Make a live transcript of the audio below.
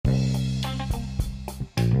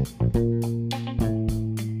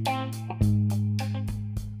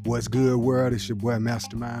What's good, world? It's your boy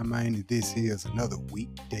Mastermind, man, and this is another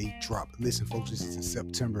weekday drop. Listen, folks, this is the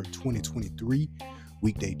September 2023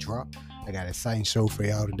 weekday drop. I got an exciting show for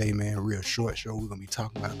y'all today, man. A real short show. We're going to be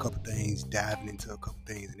talking about a couple things, diving into a couple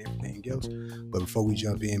things and everything else. But before we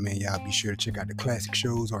jump in, man, y'all be sure to check out the classic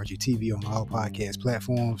shows, RGTV on all podcast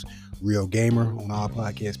platforms, Real Gamer on all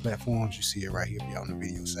podcast platforms. You see it right here on the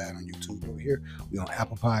video side on YouTube over here. We on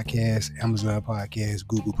Apple Podcasts, Amazon Podcasts,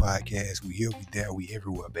 Google Podcasts. We here, we there, we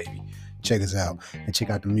everywhere, baby. Check us out and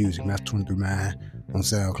check out the music, Master 23 Mind on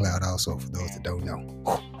SoundCloud also, for those that don't know.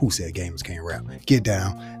 Who said gamers can't rap? Get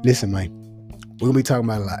down. Listen, man, we're going to be talking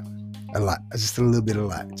about a lot, just a little bit of a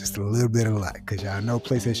lot, because y'all know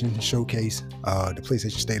PlayStation Showcase, the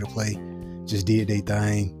PlayStation State of Play just did their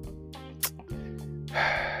thing.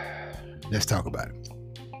 Let's talk about it.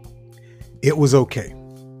 It was okay.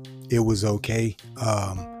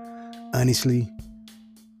 Honestly,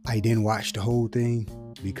 I didn't watch the whole thing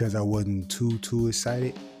because I wasn't too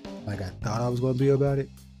excited like I thought I was going to be about it.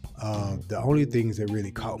 The only things that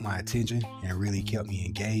really caught my attention and really kept me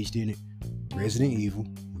engaged in it, Resident Evil.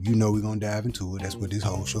 You know we're going to dive into it. That's what this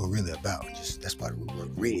whole show really about. That's why we're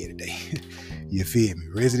ready today. You feel me?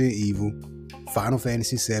 Resident Evil, Final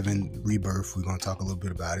Fantasy VII Rebirth. We're going to talk a little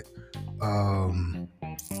bit about it. And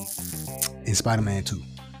Spider-Man 2.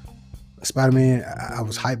 Spider-Man, I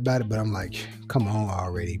was hyped about it, but I'm like, come on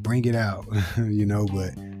already. Bring it out.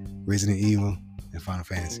 But Resident Evil and Final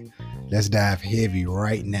Fantasy. Let's dive heavy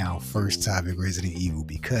right now. First topic, Resident Evil,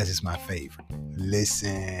 because it's my favorite.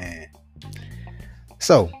 Listen.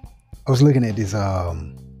 So, I was looking at this,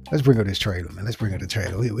 let's bring up this trailer, man. Let's bring up the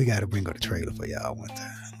trailer. We got to bring up the trailer for y'all one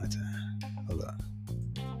time. Hold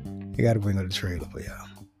on. We got to bring up the trailer for y'all.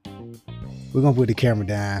 We're going to put the camera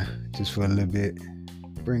down just for a little bit.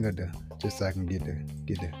 Bring up just so I can get there.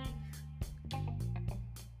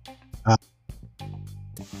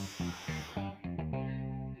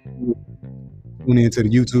 Tune into the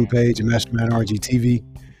YouTube page and Mastermind RGTV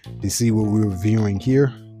to see what we're reviewing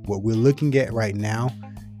here. What we're looking at right now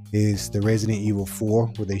is the Resident Evil 4,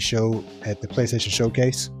 what they showed at the PlayStation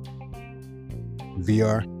Showcase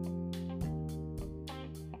VR,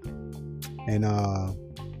 and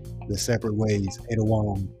the Separate Ways, Ada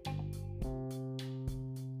Wong.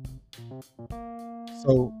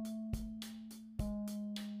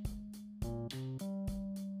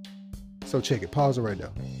 So check it. Pause it right there.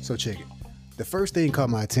 So check it. The first thing caught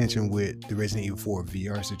my attention with the Resident Evil 4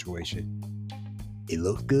 VR situation. It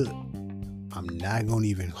looked good. I'm not gonna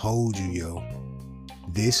even hold you, yo.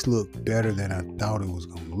 This looked better than I thought it was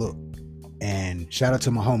gonna look. And shout out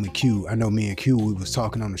to my homie Q. I know me and Q, we was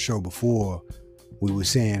talking on the show before. We were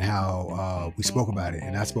saying how we spoke about it,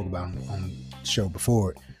 and I spoke about it on the show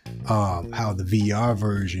before it. How the VR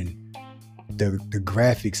version, the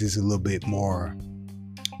graphics is a little bit more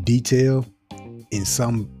detailed in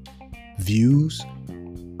some views,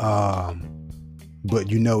 but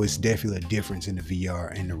it's definitely a difference in the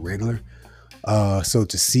VR and the regular. So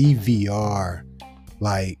to see VR,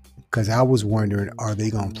 because I was wondering, are they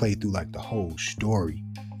gonna play through the whole story?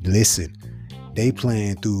 Listen, they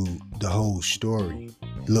playing through the whole story.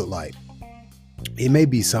 Look like it may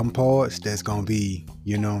be some parts that's gonna be,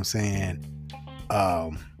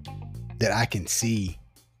 that I can see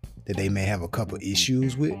that they may have a couple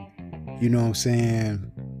issues with,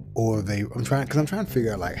 or I'm trying to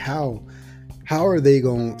figure out how are they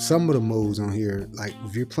going, some of the modes on here,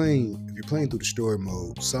 if you're playing through the story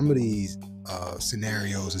mode, some of these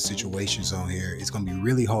scenarios and situations on here, it's going to be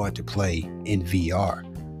really hard to play in VR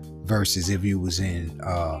versus if you was in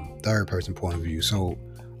third person point of view. So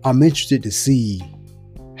I'm interested to see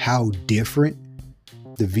how different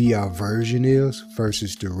the VR version is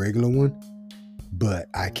versus the regular one. But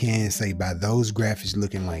I can say, by those graphics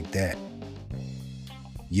looking like that,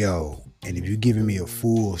 and if you're giving me a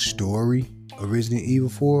full story of Resident Evil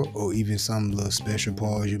 4, or even some little special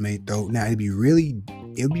parts you may throw. Now it'd be really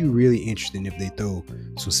interesting if they throw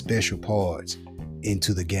some special parts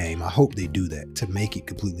into the game. I hope they do that to make it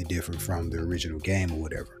completely different from the original game or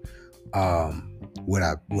whatever. Would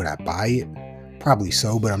I buy it? Probably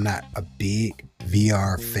so, but I'm not a big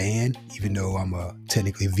VR fan, even though I'm a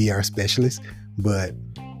technically VR specialist. But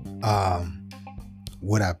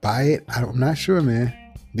would I buy it? I'm not sure, man.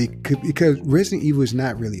 Because Resident Evil is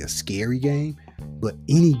not really a scary game, but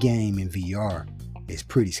any game in VR is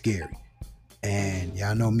pretty scary. And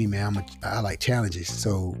y'all know me, man. I like challenges,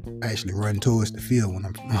 so I actually run towards the field when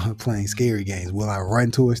I'm playing scary games. Will I run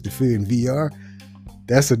towards the field in VR?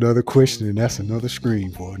 That's another question, and that's another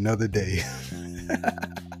screen for another day.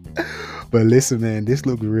 But listen, man, this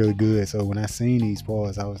looked really good. So when I seen these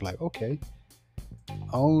parts, I was like, okay,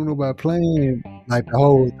 I don't know about playing like the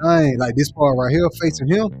whole thing, like this part right here facing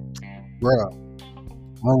him, bro.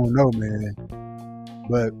 I don't know, man.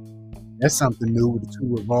 But that's something new with the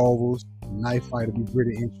two revolvers. The knife fight will be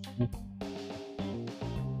pretty interesting.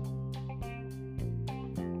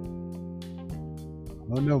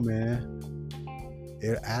 I don't know, man.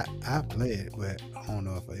 I play it, but I don't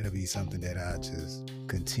know if it'll be something that I just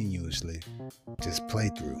continuously just play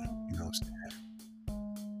through. You know what I'm saying?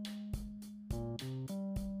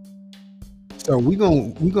 So we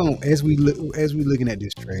gonna as we looking at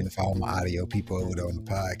this trailer for all my audio people over there on the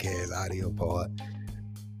podcast audio part.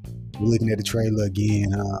 We're looking at the trailer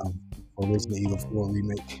again for Resident Evil 4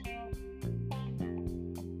 remake,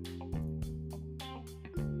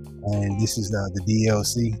 and this is the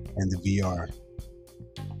DLC and the VR.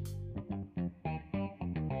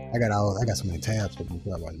 I got so many tabs open.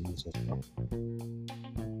 About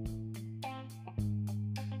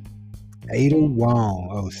Ada Wong,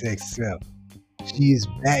 oh sex self. She is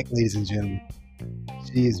back, ladies and gentlemen.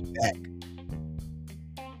 She is back.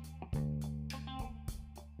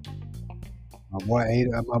 My boy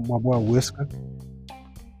Ada, my boy Whisker.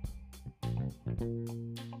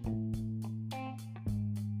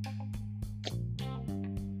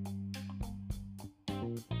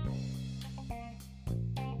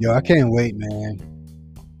 Yo, I can't wait, man.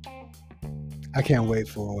 I can't wait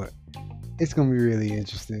for it. It's gonna be really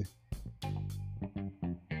interesting.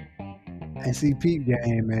 And see, Peep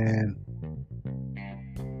Game, man.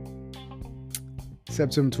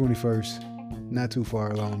 September 21st, not too far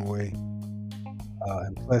along the way.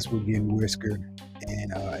 And plus, we're getting Whisker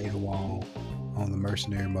and Ada Wong on the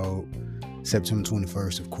mercenary mode. September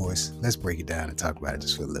 21st, of course. Let's break it down and talk about it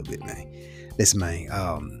just for a little bit, man. Listen,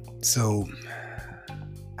 man. So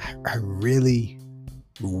I really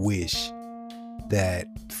wish that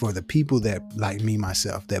for the people that, like me,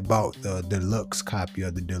 myself, that bought the deluxe copy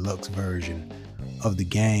or the deluxe version of the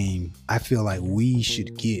game, I feel like we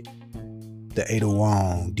should get the Ada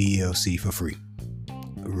Wong DLC for free.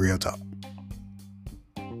 Real talk.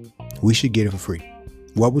 We should get it for free.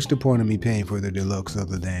 What was the point of me paying for the deluxe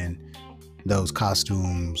other than those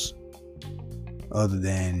costumes, other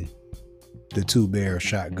than the 2-barrel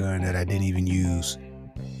shotgun that I didn't even use?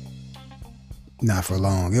 Not for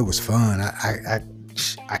long. It was fun.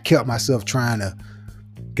 I kept myself trying to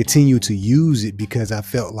continue to use it because I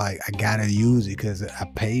felt like I gotta use it because I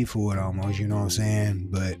paid for it almost, you know what I'm saying?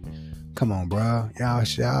 But come on, bro.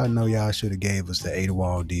 Y'all know y'all should have gave us the Ada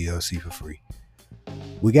Wong DLC for free.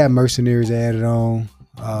 We got Mercenaries added on.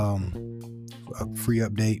 A free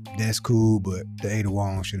update. That's cool, but the Ada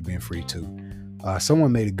Wong should have been free too.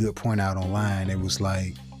 Someone made a good point out online. It was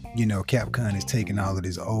like, you know, Capcom is taking all of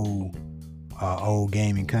this old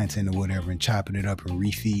gaming content or whatever and chopping it up and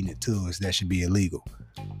refeeding it to us. That should be illegal.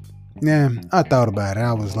 Yeah, I thought about it.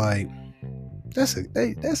 I was like, that's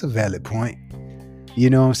a valid point. You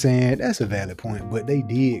know what I'm saying? That's a valid point. But they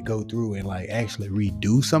did go through and like actually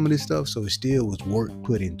redo some of this stuff, so it still was work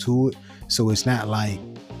put into it. So it's not like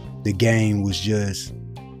the game was just,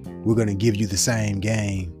 we're gonna give you the same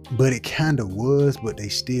game, but it kind of was. But they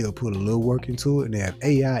still put a little work into it, and they have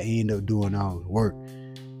AI end up doing all the work,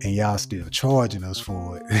 and y'all still charging us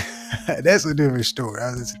for it. That's a different story.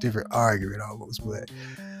 That's a different argument almost. But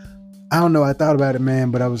I don't know. I thought about it,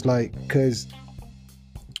 man. But I was like, because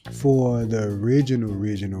for the original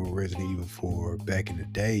Resident Evil 4 back in the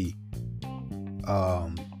day,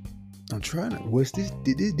 I'm trying to.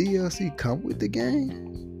 Did this DLC come with the game?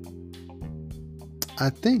 I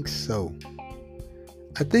think so.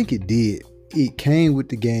 I think it did. It came with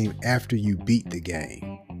the game after you beat the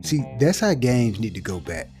game. See, that's how games need to go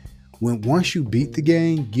back. Once you beat the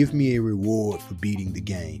game, give me a reward for beating the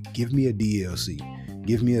game. Give me a DLC.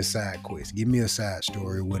 Give me a side quest. Give me a side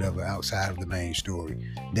story, whatever, outside of the main story.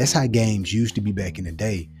 That's how games used to be back in the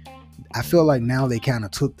day. I feel like now they kind of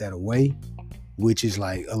took that away, which is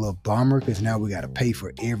like a little bummer because now we got to pay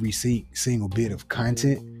for every single bit of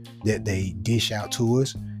content that they dish out to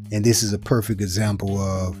us. And this is a perfect example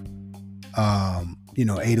of,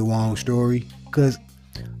 Ada Wong's story. Because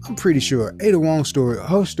I'm pretty sure Ada Wong's story,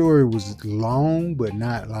 her story was long, but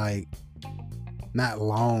not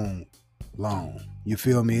long. You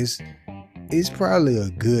feel me? It's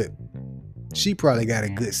probably she probably got a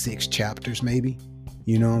good 6 chapters maybe.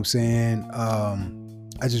 You know what I'm saying?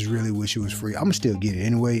 I just really wish it was free. I'm gonna still get it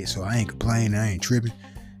anyway, so I ain't complaining, I ain't tripping,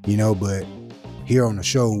 but here on the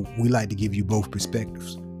show, we like to give you both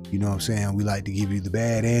perspectives. You know what I'm saying? We like to give you the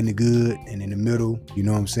bad and the good and in the middle, you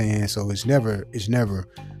know what I'm saying? So it's never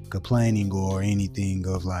complaining or anything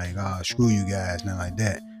of like, screw you guys, not like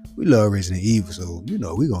that. we love Resident Evil, so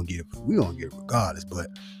we're gonna get it regardless. But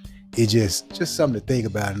it just something to think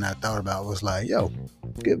about, and I thought about was like, yo,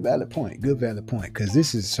 good valid point, because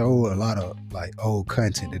this is a lot of like old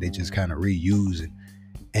content that they just kind of reusing,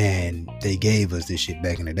 and they gave us this shit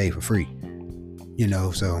back in the day for free,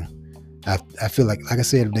 so I feel like I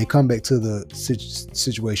said, if they come back to the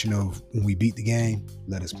situation of when we beat the game,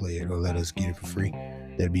 let us play it or let us get it for free,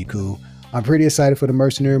 that'd be cool. I'm pretty excited for the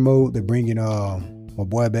mercenary mode. They're bringing my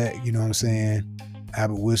boy back, you know what I'm saying,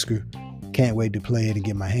 Albert Whisker. Can't wait to play it and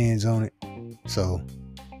get my hands on it. So,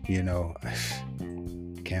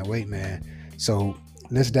 can't wait, man. So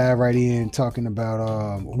let's dive right in talking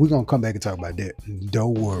about, we're going to come back and talk about that.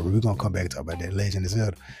 Don't worry, we're going to come back and talk about that. Legend of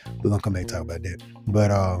Zelda. We're going to come back and talk about that.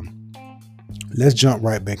 But let's jump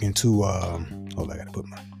right back into, I got to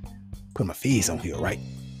put my face on here, right?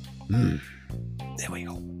 There we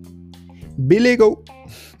go. Billy go.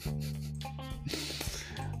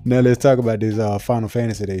 Now let's talk about this Final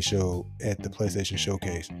Fantasy they showed at the PlayStation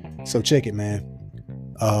Showcase. So check it, man.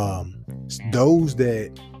 Those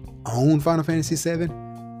that own Final Fantasy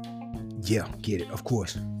 7, yeah, get it. Of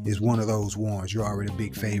course, it's one of those ones. You're already a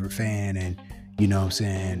big favorite fan, and you know what I'm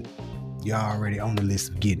saying, you're already on the list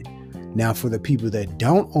of getting it. Now, for the people that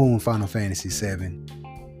don't own Final Fantasy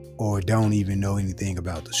 7 or don't even know anything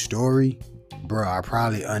about the story, bro, I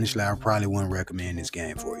probably wouldn't recommend this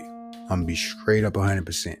game for you. I'm gonna be straight up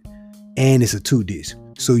 100%. And it's a 2-disc,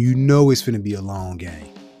 so it's gonna be a long game.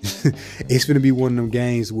 It's gonna be one of them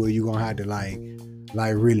games where you're gonna have to like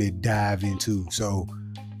really dive into. So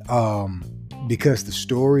because the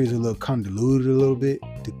story is a little convoluted a little bit,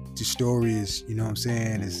 the story is, you know what I'm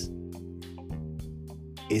saying,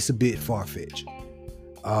 it's a bit far-fetched.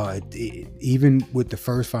 Even with the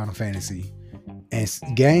first Final Fantasy and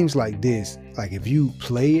games like this, like if you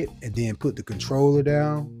play it and then put the controller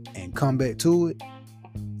down and come back to it,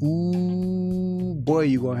 ooh boy,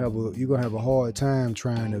 you're gonna have a hard time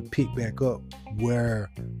trying to pick back up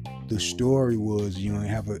where the story was. You're gonna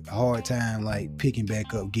have a hard time like picking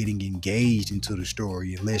back up, getting engaged into the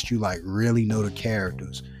story, unless you like really know the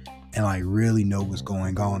characters and like really know what's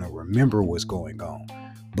going on and remember what's going on.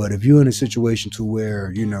 But if you're in a situation to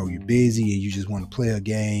where you're busy and you just want to play a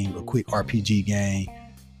quick RPG game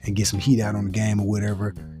and get some heat out on the game or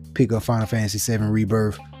whatever, pick up Final Fantasy VII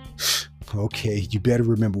Rebirth. Okay, you better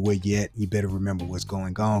remember where you're at. You better remember what's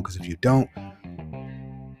going on, because if you don't,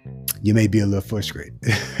 you may be a little frustrated.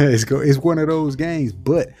 It's one of those games.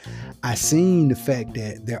 But I seen the fact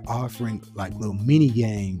that they're offering like little mini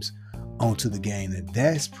games onto the game, and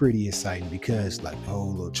that's pretty exciting, because like the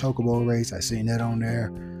whole little chocobo race, I seen that on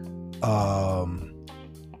there.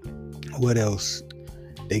 What else?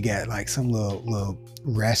 They got like some little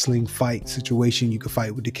wrestling fight situation you can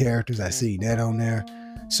fight with the characters. I seen that on there.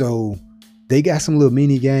 So they got some little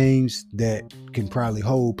mini games that can probably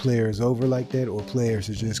hold players over like that, or players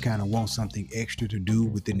that just kind of want something extra to do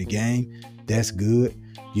within the game. That's good.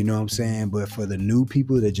 You know what I'm saying? But for the new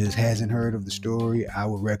people that just hasn't heard of the story, I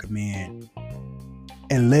would recommend,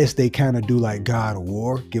 unless they kind of do like God of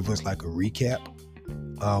War, give us like a recap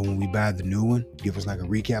when we buy the new one, give us like a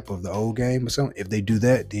recap of the old game or something. If they do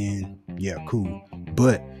that, then yeah, cool.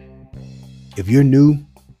 But if you're new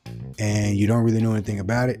and you don't really know anything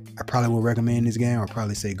about it, I probably would recommend this game. I'd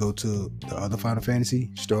probably say go to the other Final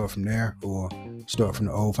Fantasy, start from there, or start from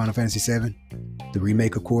the old Final Fantasy 7, the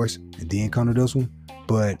remake, of course, and then come to this one.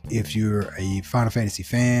 But if you're a Final Fantasy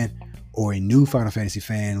fan or a new Final Fantasy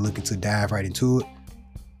fan looking to dive right into it,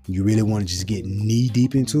 you really want to just get knee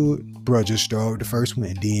deep into it, bro, just start with the first one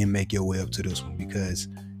and then make your way up to this one, because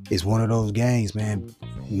it's one of those games, man.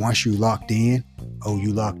 Once you locked in,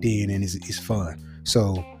 you locked in, and it's fun.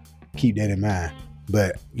 So keep that in mind.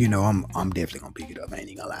 But I'm definitely gonna pick it up. I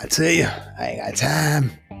ain't gonna lie to you, I ain't got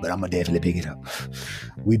time, but I'm gonna definitely pick it up.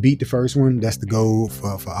 We beat the first one. That's the goal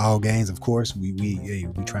for all games, of course. We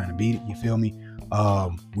trying to beat it. You feel me?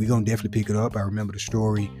 We gonna definitely pick it up. I remember the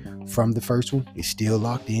story from the first one. It's still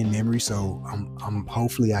locked in memory, so I'm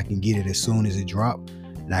hopefully I can get it as soon as it dropped,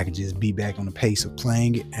 and I can just be back on the pace of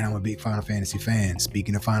playing it. And I'm a big Final Fantasy fan.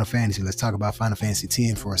 Speaking of Final Fantasy, let's talk about Final Fantasy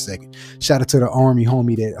X for a second. Shout out to the army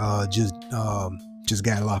homie that just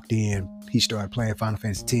got locked in. He started playing Final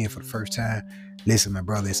Fantasy X for the first time. Listen, my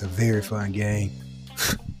brother, it's a very fun game.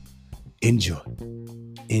 Enjoy.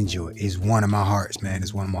 It's one of my hearts, man.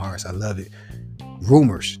 It's one of my hearts. I love it.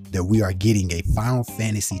 Rumors that we are getting a Final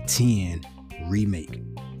Fantasy X remake.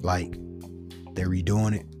 Like, they're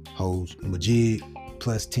redoing it. Holds Majid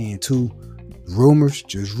plus 10-2. Rumors,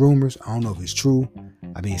 just rumors. I don't know if it's true.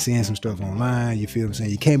 I've been seeing some stuff online. You feel what I'm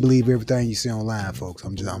saying? You can't believe everything you see online, folks.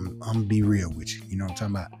 I'm gonna be real with you. You know what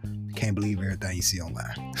I'm talking about? You can't believe everything you see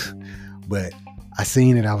online. But I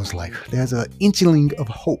seen it, I was like, there's an inching of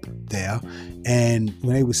hope there. And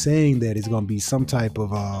when they were saying that it's gonna be some type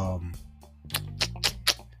of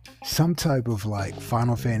like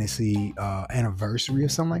Final Fantasy anniversary or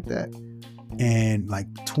something like that, and like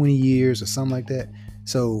 20 years or something like that.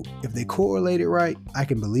 So if they correlate it right, I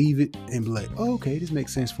can believe it and be like, oh, okay, this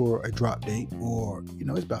makes sense for a drop date, or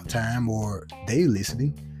it's about time, or they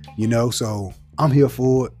listening, so I'm here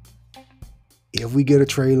for it. If we get a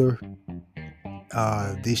trailer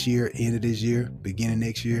this year, end of this year, beginning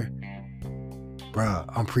next year, bruh,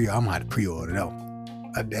 I'm gonna have to pre-order though.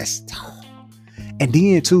 And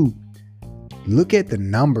then too, look at the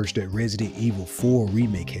numbers that Resident Evil 4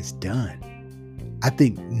 Remake has done. I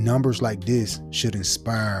think numbers like this should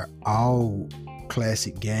inspire all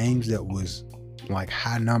classic games that was like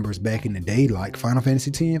high numbers back in the day, like Final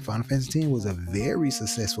Fantasy X. Final Fantasy X was a very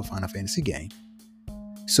successful Final Fantasy game.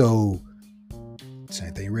 So,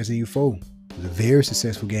 same thing, Resident Evil 4 was a very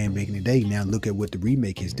successful game back in the day. Now look at what the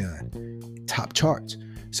remake has done. Top charts.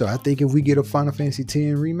 So I think if we get a Final Fantasy X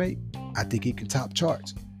remake, I think it can top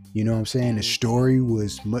charts. You know what I'm saying? The story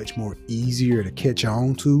was much more easier to catch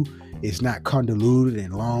on to. It's not convoluted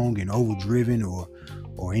and long and overdriven or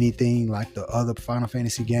anything like the other Final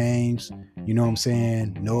Fantasy games. You know what I'm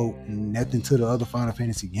saying? No, nothing to the other Final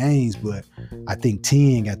Fantasy games, but I think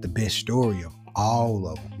 10 got the best story of all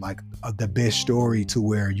of them. Like the best story to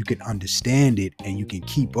where you can understand it and you can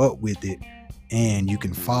keep up with it and you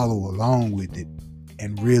can follow along with it,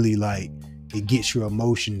 and really like it gets your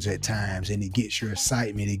emotions at times, and it gets your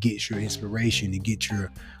excitement, it gets your inspiration, it gets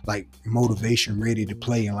your like motivation ready to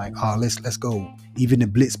play, and like, oh, let's go. Even the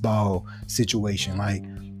Blitzball situation, like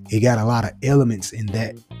it got a lot of elements in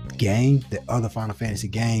that game that other Final Fantasy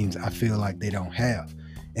games I feel like they don't have.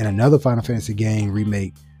 And another Final Fantasy game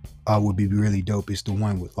remake would be really dope. It's the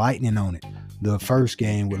one with Lightning on it. The first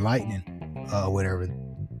game with Lightning, whatever,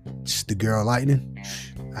 it's the girl Lightning.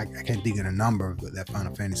 I can't think of the number of that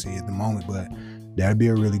Final Fantasy at the moment, but that'd be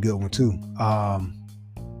a really good one too.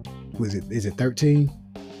 Is it 13?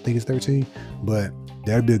 I think it's 13, but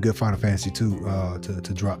that'd be a good Final Fantasy too,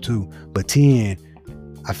 to drop too. But 10,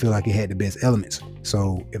 I feel like it had the best elements.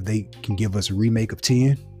 So if they can give us a remake of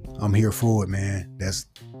 10, I'm here for it, man. That's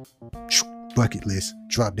bucket list.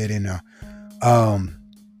 Drop that in there.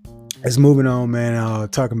 Let's moving on, man.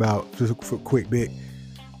 Talking about just for a quick bit.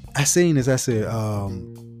 I seen, as I said,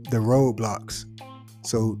 the Roblox.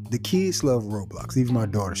 So the kids love Roblox. Even my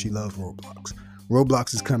daughter, she loves Roblox.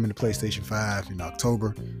 Roblox is coming to PlayStation 5 in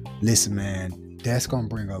October. Listen, man, that's gonna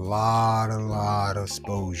bring a lot of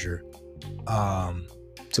exposure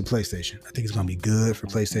to PlayStation. I think it's gonna be good for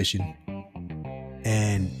PlayStation,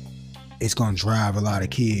 and it's gonna drive a lot of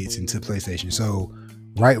kids into PlayStation. So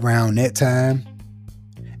right around that time,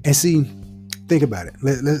 and see, think about it.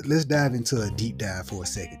 Let's dive into a deep dive for a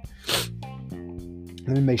second.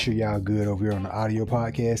 Let me make sure y'all good over here on the audio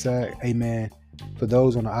podcast side. Hey, man, for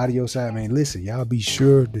those on the audio side, man, listen, y'all be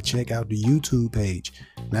sure to check out the YouTube page,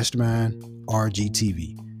 Mastermind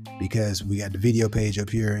RGTV, because we got the video page up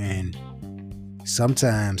here, and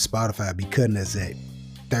sometimes Spotify be cutting us at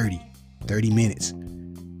 30 minutes,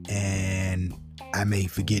 and I may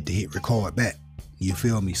forget to hit record back. You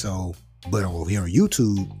feel me? So, but over here on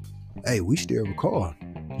YouTube, hey, we still record.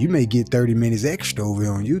 You may get 30 minutes extra over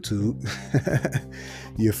here on YouTube.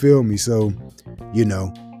 You feel me? So,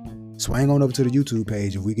 swing on over to the YouTube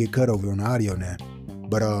page if we get cut over on the audio now.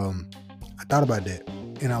 But I thought about that,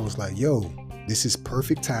 and I was like, yo, this is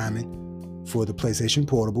perfect timing for the PlayStation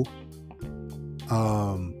Portable.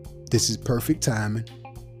 This is perfect timing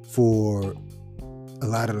for a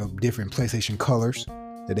lot of the different PlayStation colors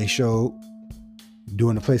that they showed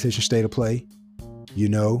during the PlayStation State of Play,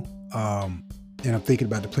 and I'm thinking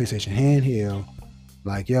about the PlayStation handheld,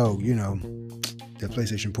 like, yo, the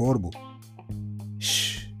PlayStation Portable.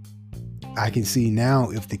 I can see now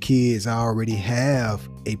if the kids already have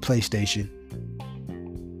a PlayStation,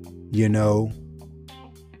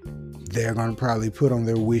 they're going to probably put on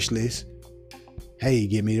their wish list, hey,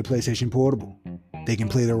 give me the PlayStation Portable. They can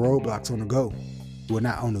play their Roblox on the go. Well,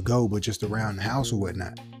 not on the go, but just around the house or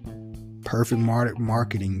whatnot. Perfect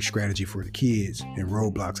marketing strategy for the kids, and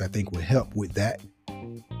Roblox, I think, would help with that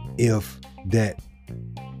if that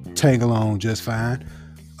tag along just fine.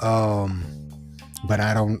 But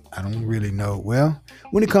I don't really know. Well,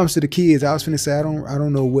 when it comes to the kids, I was finna say I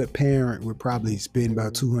don't know what parent would probably spend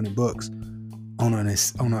about $200 on an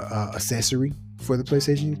accessory for the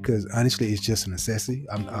PlayStation, because honestly, it's just an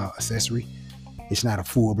accessory. It's not a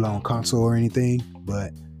full blown console or anything,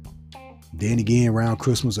 but then again, around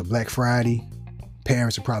Christmas or Black Friday,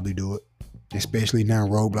 parents will probably do it. especially now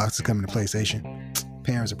Roblox is coming to PlayStation.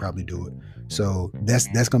 Parents will probably do it. So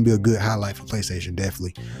that's gonna be a good highlight for PlayStation,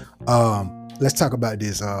 definitely. Let's talk about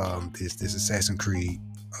this this Assassin's Creed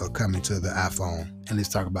coming to the iPhone, and let's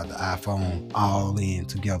talk about the iPhone all in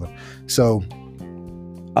together. So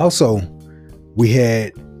also we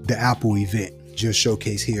had the Apple event just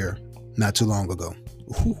showcased here not too long ago.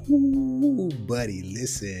 Ooh, buddy,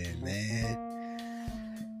 listen, man.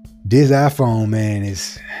 This iPhone, man,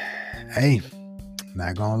 is, hey,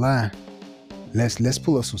 not gonna lie. Let's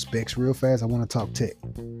pull up some specs real fast. I want to talk tech.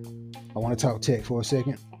 I want to talk tech for a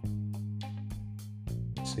second.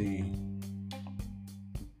 Let's see,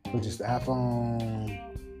 which is the iPhone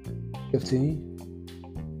 15.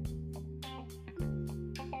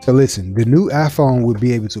 So listen, the new iPhone will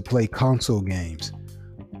be able to play console games.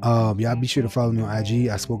 Y'all be sure to follow me on IG.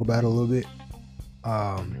 I spoke about it a little bit.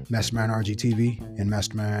 Mastermind RGTV and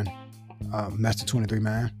Mastermind Master 23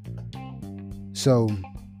 Man. So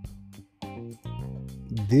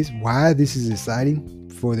why this is exciting,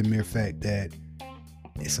 for the mere fact that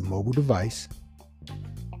it's a mobile device.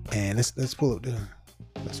 And let's pull up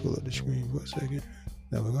the screen for a second.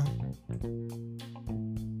 There we go.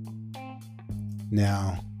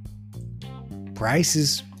 Now,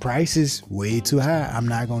 prices way too high. I'm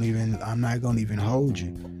not gonna even hold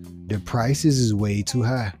you. The prices is way too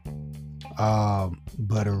high.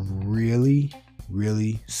 But a really,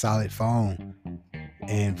 really solid phone.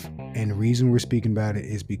 And the reason we're speaking about it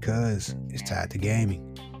is because it's tied to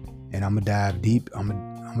gaming. And I'm gonna dive deep. I'm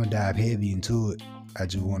gonna dive heavy into it. I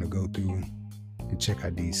just want to go through and check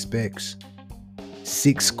out these specs.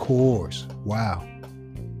 6 cores. Wow.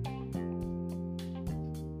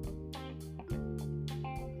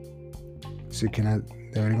 So they're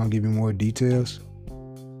gonna give me more details.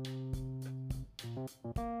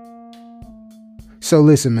 So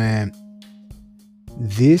listen, man,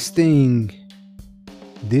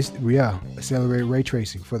 accelerated ray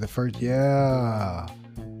tracing for the first,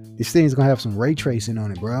 this thing's gonna have some ray tracing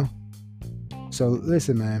on it, bro. So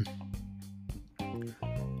listen, man,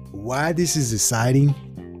 why this is exciting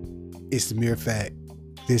is the mere fact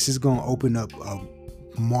this is gonna open up a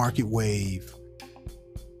market wave.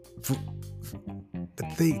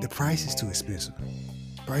 The price is too expensive.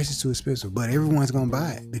 But everyone's gonna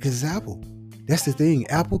buy it because it's Apple. That's the thing.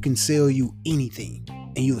 Apple can sell you anything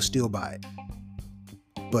and you'll still buy it.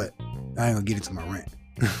 But I ain't gonna get into my rant.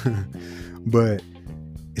 But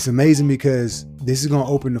it's amazing because this is gonna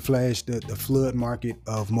open the flood market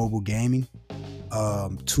of mobile gaming.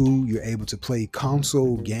 2, you're able to play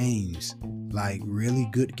console games, like really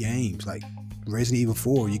good games, like Resident Evil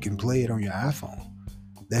 4. You can play it on your iPhone.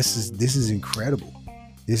 This is incredible.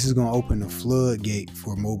 This is gonna open the floodgate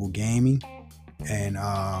for mobile gaming, and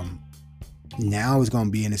now it's gonna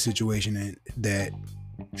be in a situation that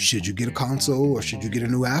should you get a console or should you get a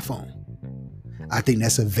new iPhone? I think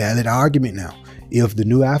that's a valid argument now. If the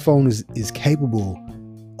new iPhone is capable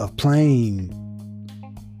of playing,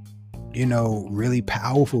 really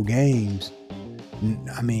powerful games.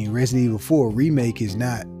 I mean, Resident Evil 4 Remake is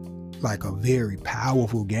not like a very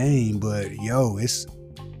powerful game, but it's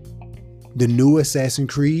the new Assassin's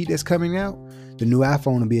Creed that's coming out. The new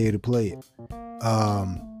iPhone will be able to play it.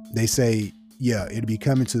 They say, it'll be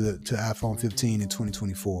coming to iPhone 15 in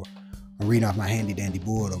 2024. I'm reading off my handy dandy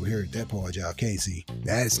board over here. At that part, y'all can't see.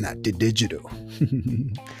 That's not the digital.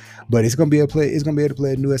 But it's gonna be able to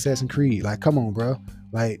play a new Assassin's Creed. Like, come on, bro.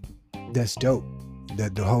 Like, that's dope.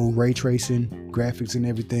 The whole ray tracing, graphics and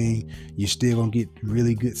everything, you're still gonna get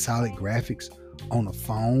really good solid graphics on a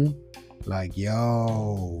phone. Like,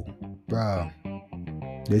 yo, bro,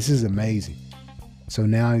 this is amazing. So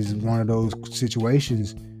now it's one of those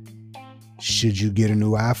situations. Should you get a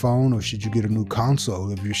new iPhone or should you get a new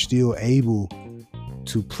console if you're still able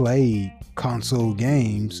to play console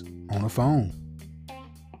games on a phone?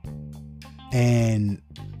 And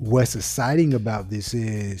what's exciting about this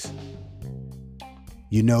is,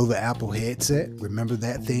 the Apple headset. Remember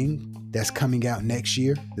that thing that's coming out next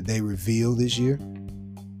year that they revealed this year?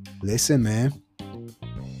 Listen, man.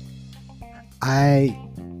 I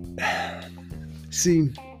see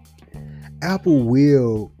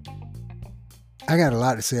Apple I got a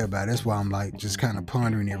lot to say about it. That's why I'm like just kind of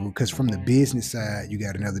pondering it, because from the business side, you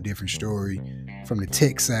got another different story. From the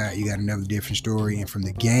tech side, you got another different story. And from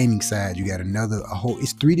the gaming side, you got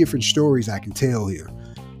it's 3 different stories I can tell here.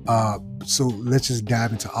 So let's just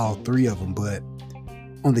dive into all 3 of them. But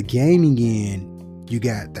on the gaming end, you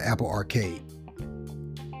got the Apple Arcade.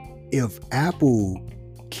 If Apple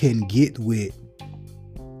can get with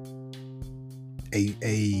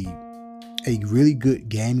a really good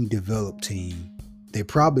gaming develop team, they're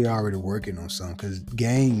probably already working on some, because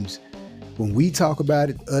games, when we talk about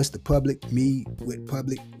it, us, the public, me with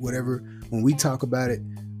public, whatever, when we talk about it,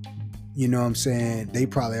 you know what I'm saying, they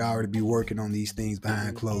probably already be working on these things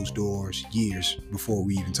behind closed doors years before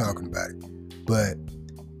we even talking about it. But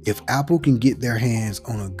if Apple can get their hands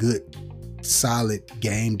on a good, solid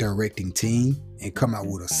game directing team and come out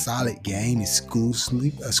with a solid game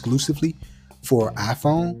exclusively for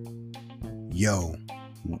iPhone, yo,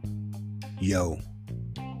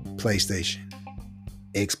 PlayStation,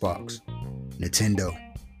 Xbox, Nintendo,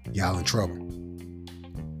 y'all in trouble.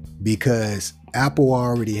 Because Apple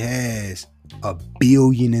already has 1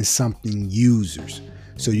 billion and something users.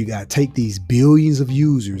 So you got to take these billions of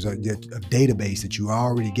users, a database that you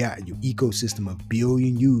already got, your ecosystem of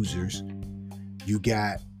billion users. You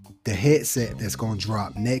got the headset that's going to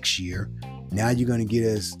drop next year. Now you're going to get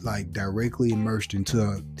us like directly immersed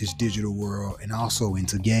into this digital world and also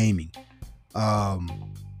into gaming.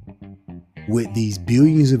 With these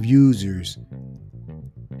billions of users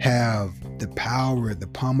have the power at the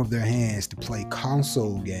palm of their hands to play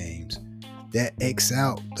console games, that X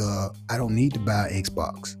out the, I don't need to buy an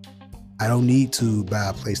Xbox. I don't need to buy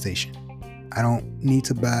a PlayStation. I don't need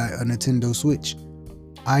to buy a Nintendo Switch.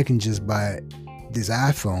 I can just buy this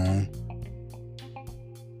iPhone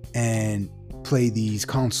and play these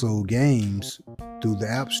console games through the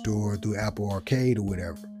App Store, through Apple Arcade or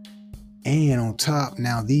whatever. And on top,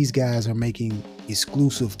 now these guys are making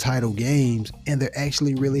exclusive title games and they're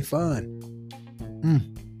actually really fun.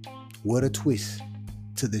 What a twist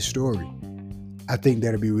to this story. I think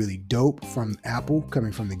that'll be really dope from Apple,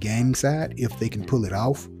 coming from the gaming side, if they can pull it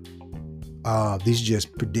off. These are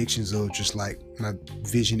just predictions of just like my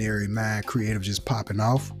visionary mind, creative, just popping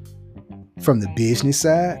off from the business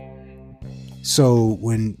side. So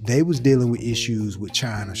when they was dealing with issues with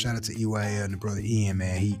China, shout out to EYL and the brother Ian,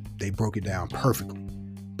 man, they broke it down perfectly.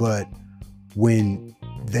 But when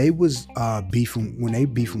they was beefing,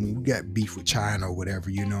 we got beef with China or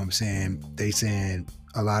whatever, you know what I'm saying? They saying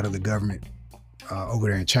a lot of the government over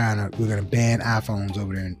there in China, we're gonna ban iPhones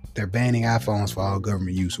over there, and they're banning iPhones for all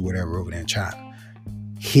government use or whatever over there in China.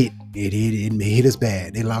 It hit us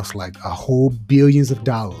bad. They lost like a whole billions of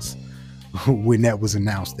dollars when that was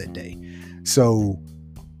announced that day. So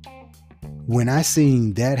when I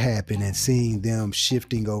seen that happen and seeing them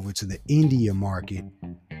shifting over to the India market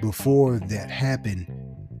before that happened,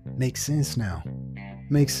 makes sense now.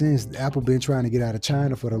 Makes sense. Apple been trying to get out of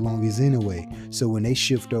China for the longest anyway. So when they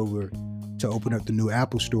shift over to open up the new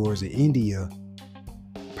Apple stores in India,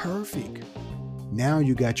 perfect. Now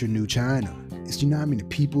you got your new China. It's, you know how many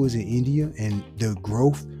people is in India and the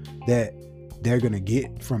growth that they're gonna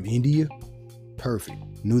get from India? Perfect.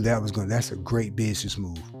 Knew that was that's a great business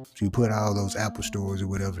move. So you put all those Apple stores or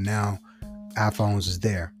whatever, now iPhones is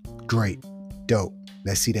there. Great. Dope.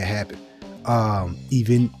 Let's see that happen.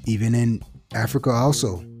 Even in Africa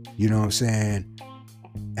also, you know what I'm saying?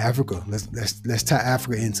 Africa, let's tie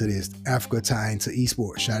Africa into this. Africa tie into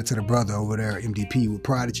esports. Shout out to the brother over there, MDP with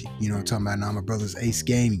Prodigy. You know what I'm talking about? Now my brother's Ace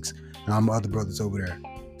Gamings and all my other brothers over there.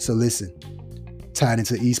 So listen, tied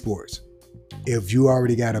into esports. If you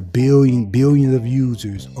already got billions of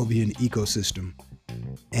users over here in the ecosystem,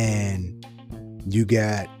 and you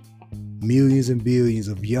got millions and billions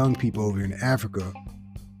of young people over in Africa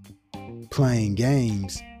playing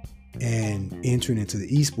games and entering into the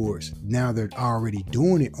esports, now they're already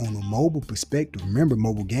doing it on a mobile perspective. Remember,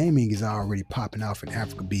 mobile gaming is already popping off in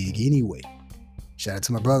Africa big anyway. Shout out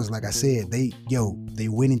to my brothers. Like I said, they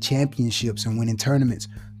winning championships and winning tournaments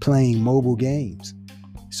playing mobile games.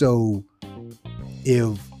 So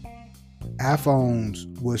if iPhones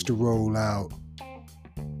was to roll out,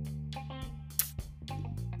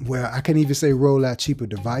 well, I can't even say roll out cheaper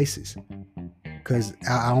devices, because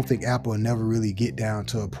I don't think Apple will never really get down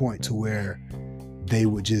to a point to where they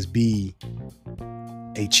would just be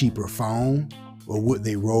a cheaper phone. Or would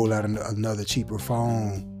they roll out another cheaper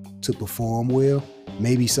phone to perform well?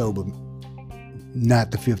 Maybe so, but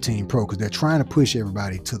not the 15 Pro, because they're trying to push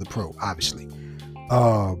everybody to the Pro, obviously.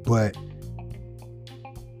 But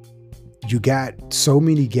you got so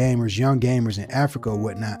many gamers, young gamers in Africa or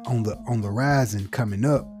whatnot on the rise and coming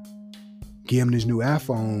up. Give them this new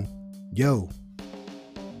iPhone, yo,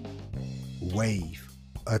 wave,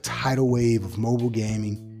 a tidal wave of mobile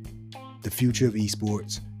gaming, the future of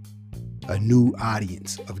esports, a new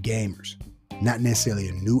audience of gamers. Not necessarily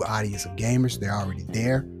a new audience of gamers, they're already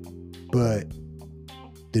there, but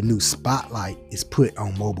the new spotlight is put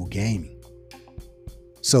on mobile gaming.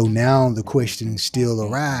 So now the question still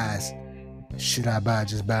arises, should I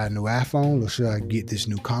just buy a new iPhone, or should I get this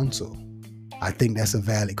new console? I think that's a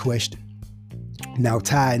valid question. Now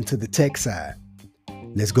tied into the tech side.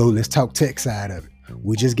 Let's talk tech side of it.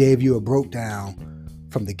 We just gave you a breakdown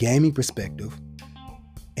from the gaming perspective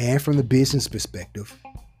and from the business perspective.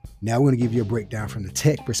 Now we're going to give you a breakdown from the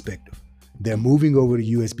tech perspective. They're moving over to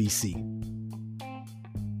USB-C.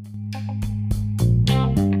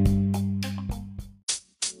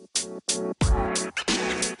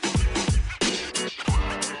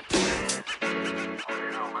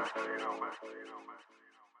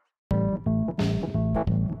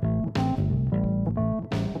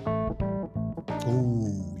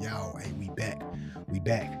 Ooh, y'all, hey, we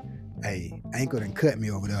back. Hey, Anchor done cut me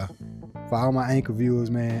over there. For all my Anchor viewers,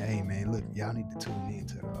 man, hey, man, look, y'all need to tune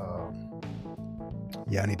into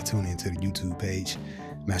the YouTube page,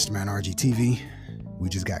 Mastermind RGTV. We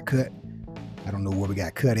just got cut. I don't know where we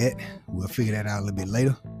got cut at. We'll figure that out a little bit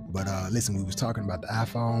later. But listen, we was talking about the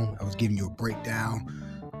iPhone. I was giving you a breakdown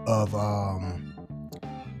of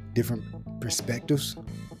different perspectives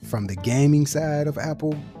from the gaming side of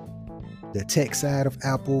Apple, the tech side of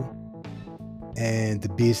Apple, and the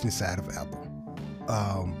business side of Apple.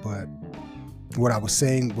 But what I was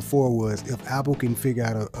saying before was, if Apple can figure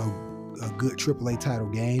out a good AAA title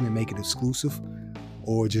game and make it exclusive,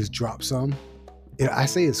 or just drop some. I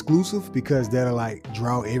say exclusive because that'll like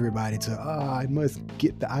draw everybody to, I must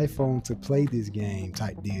get the iPhone to play this game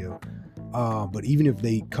type deal. But even if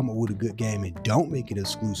they come up with a good game and don't make it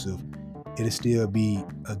exclusive, it'll still be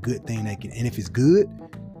a good thing they can. And if it's good,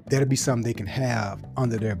 that'll be something they can have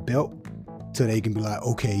under their belt, so they can be like,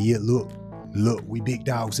 okay, yeah, look, we big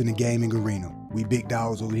dogs in the gaming arena. We big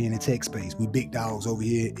dogs over here in the tech space. We big dogs over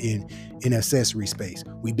here in accessory space.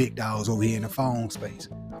 We big dogs over here in the phone space.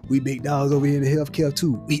 We big dogs over here in the healthcare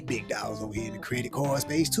too. We big dogs over here in the credit card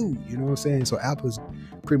space too. You know what I'm saying? So Apple's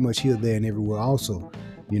pretty much here, there, and everywhere also.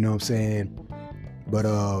 You know what I'm saying? But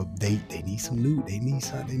they need some new. They need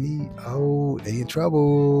something. They in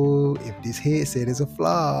trouble if this headset is a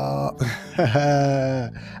flop.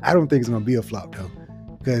 I don't think it's gonna be a flop though,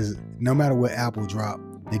 because no matter what Apple drop,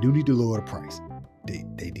 they do need to lower the price. They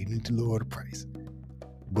do need to lower the price.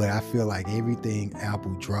 But I feel like everything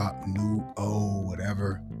Apple drop, new, old,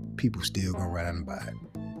 whatever, people still gonna run out and buy it.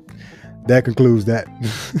 That concludes that.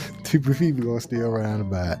 People gonna still run out and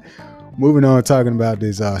buy it. Moving on, talking about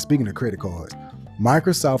this. Speaking of credit cards,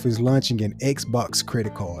 Microsoft is launching an Xbox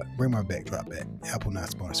credit card. Bring my backdrop back. Apple not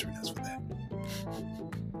sponsoring us for that.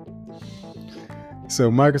 So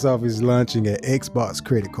Microsoft is launching an Xbox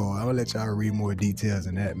credit card. I'm gonna let y'all read more details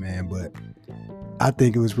on that, man. But I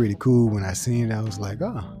think it was pretty cool when I seen it. I was like,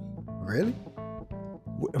 oh, really?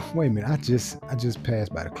 Wait a minute. I just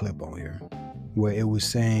passed by the clip on here where it was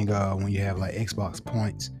saying when you have like Xbox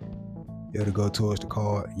points, it'll go towards the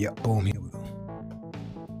card. Yep, boom, here we go.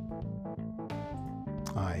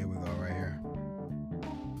 All right, here we go right here.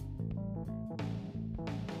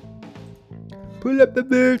 Pull up the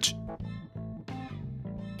bitch.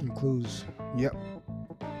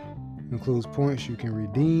 Includes points you can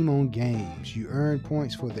redeem on games. You earn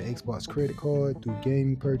points for the Xbox credit card through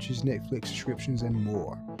gaming purchase, Netflix subscriptions, and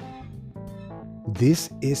more.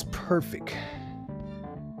 This is perfect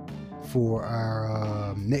for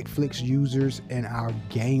our Netflix users and our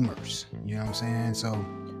gamers. You know what I'm saying? So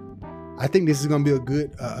I think this is gonna be a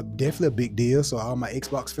good, definitely a big deal. So all my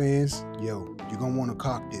Xbox fans, you're gonna want to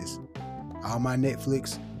cop this. All my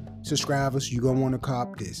Netflix subscribers, you're gonna want to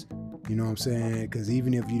cop this. You know what I'm saying? Because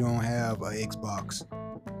even if you don't have an Xbox,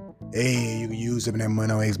 hey, you can use some of that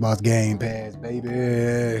money on Xbox Game Pass,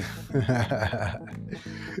 baby.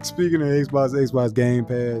 Speaking of Xbox Game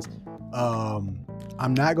Pass,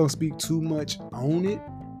 I'm not gonna speak too much on it,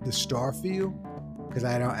 the Starfield, because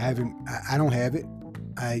I don't have it.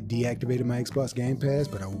 I deactivated my Xbox Game Pass,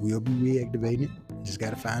 but I will be reactivating it. Just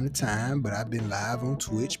gotta find the time. But I've been live on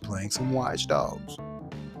Twitch playing some Watch Dogs.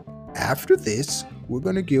 After this, we're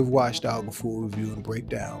going to give Watch Dogs a full review and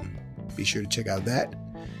breakdown. Be sure to check out that.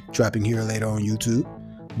 Dropping here later on YouTube.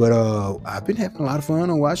 But I've been having a lot of fun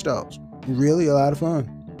on Watch Dogs. Really a lot of fun.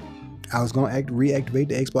 I was going to reactivate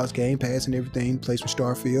the Xbox Game Pass and everything, play some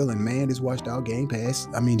Starfield, and man, this Watch Dog game game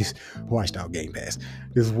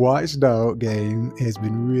has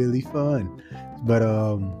been really fun. But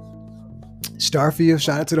Starfield,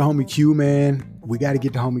 shout out to the homie Q, man. We got to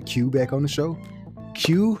get the homie Q back on the show.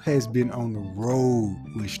 Q has been on the road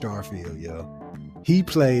with Starfield, yo. He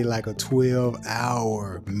played like a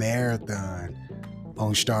 12-hour marathon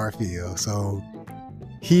on Starfield. So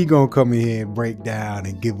he gonna come in here and break down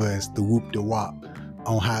and give us the whoop de wop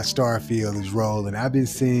on how Starfield is rolling. I've been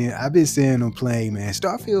seeing him playing, man.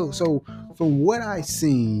 Starfield, so from what I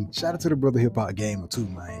seen, shout out to the brother Hip Hop Gamer too,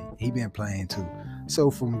 man. He been playing too. So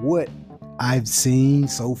from what I've seen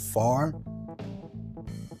so far,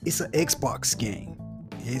 it's an Xbox game.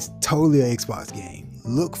 It's totally an Xbox game.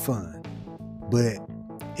 Look fun. But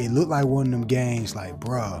it looked like one of them games like,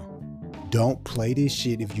 bruh, don't play this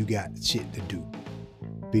shit if you got shit to do.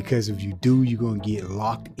 Because if you do, you're going to get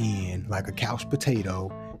locked in like a couch potato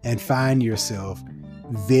and find yourself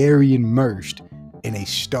very immersed in a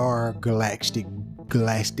Star Galactic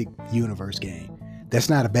universe game. That's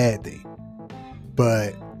not a bad thing.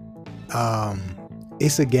 But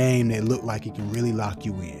it's a game that looked like it can really lock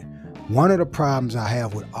you in. One of the problems I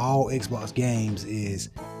have with all Xbox games is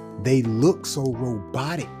they look so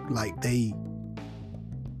robotic. They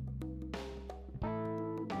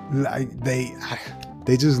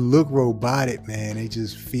just look robotic, man. They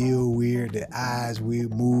just feel weird. Their eyes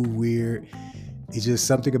weird, move weird. It's just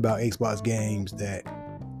something about Xbox games that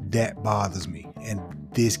bothers me. And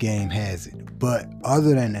this game has it. But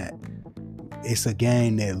other than that, it's a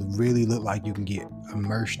game that really looked like you can get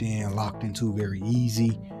immersed in, locked into very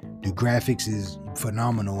easy. The graphics is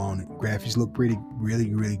phenomenal on it. Graphics look really,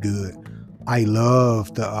 really good. I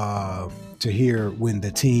love to hear when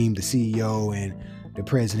the team, the CEO and the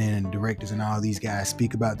president and the directors and all these guys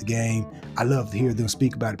speak about the game. I love to hear them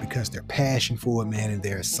speak about it because their passion for it, man, and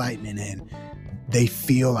their excitement, and they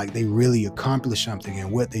feel like they really accomplished something.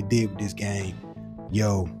 And what they did with this game,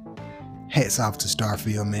 yo, hats off to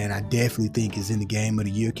Starfield, man. I definitely think it's in the Game of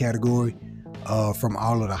the Year category from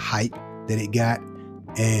all of the hype that it got.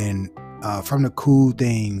 And from the cool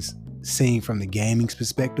things seen from the gaming's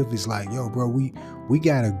perspective, it's like, yo, bro, we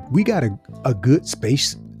got a good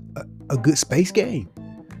space game.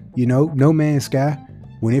 You know, No Man's Sky,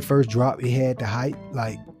 when it first dropped, it had the hype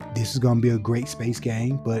like this is gonna be a great space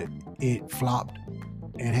game, but it flopped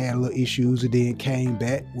and had a little issues, and then came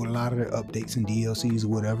back with a lot of the updates and DLCs or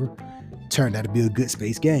whatever. Turned out to be a good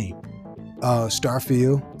space game.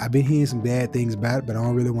 Starfield, I've been hearing some bad things about it, but I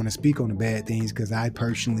don't really want to speak on the bad things because I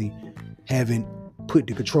personally haven't put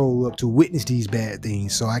the control up to witness these bad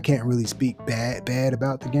things, so I can't really speak bad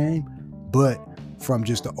about the game. But from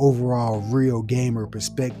just the overall real gamer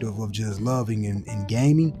perspective of just loving and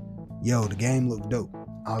gaming, yo, the game looked dope.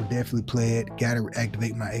 I'll definitely play it. Gotta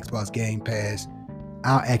activate my Xbox Game Pass.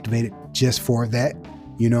 I'll activate it just for that.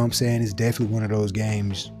 You know what I'm saying? It's definitely one of those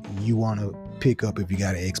games you want to pick up if you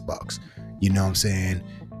got an Xbox. You know what I'm saying?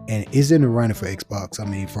 And it's in the running for Xbox. I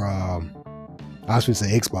mean, for I was going to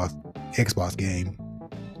say Xbox game,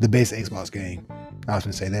 the best Xbox game. I was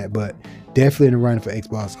going to say that, but definitely in the running for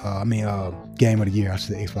Xbox. Game of the Year. I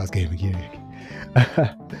should say Xbox Game of the Year.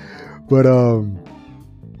 But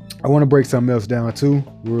I want to break something else down too,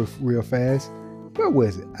 real fast. What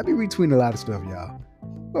was it? I be retweeting a lot of stuff, y'all.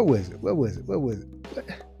 What was it?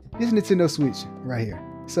 This Nintendo Switch right here.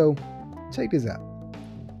 So check this out.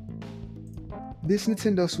 This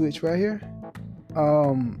Nintendo Switch right here.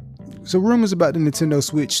 So rumors about the Nintendo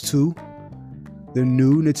Switch 2. The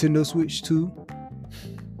new Nintendo Switch 2.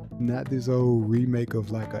 Not this old remake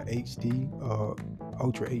of like a HD,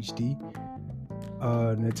 Ultra HD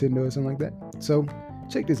Nintendo or something like that. So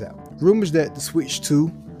check this out. Rumors that the Switch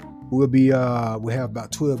 2 will have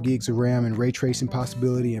about 12 gigs of RAM and ray tracing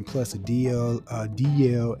possibility, and plus a DLSS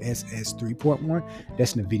 3.1.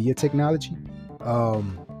 That's NVIDIA technology.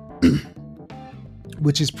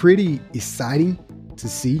 Which is pretty exciting to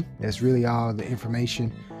see. That's really all the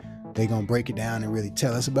information they're gonna break it down and really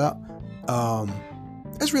tell us about.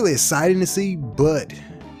 That's really exciting to see, but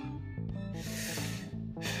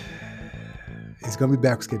it's gonna be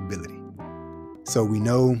backwards capability. So we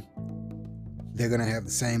know they're gonna have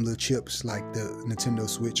the same little chips like the Nintendo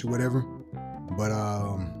Switch or whatever. But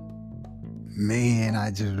man, I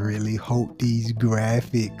just really hope these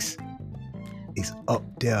graphics is up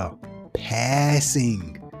there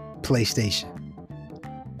passing PlayStation.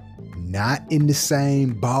 Not in the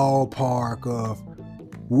same ballpark of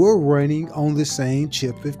we're running on the same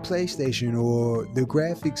chip as PlayStation, or the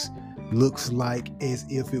graphics looks like as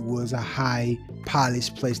if it was a high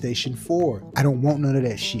polished PlayStation 4. I don't want none of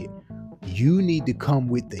that shit. You need to come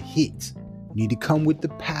with the hits. You need to come with the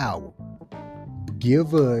power.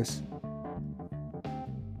 Give us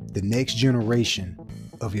the next generation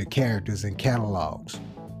of your characters and catalogs.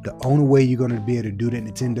 The only way you're going to be able to do that,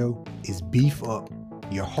 Nintendo, is beef up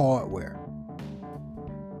your hardware.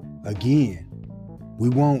 Again, we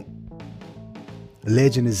want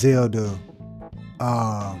Legend of Zelda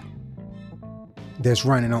that's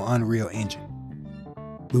running on Unreal Engine.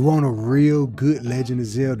 We want a real good Legend of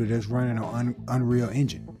Zelda that's running on Unreal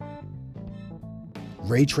Engine.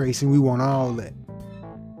 Ray tracing, we want all that.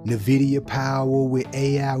 NVIDIA power with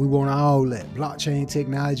AI, we want all that. Blockchain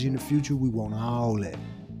technology in the future, we want all that.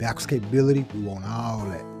 Backwards capability, we want all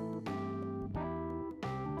that.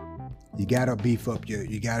 You gotta beef up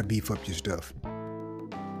your stuff.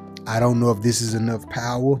 I don't know if this is enough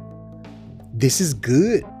power. This is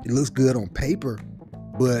good. It looks good on paper,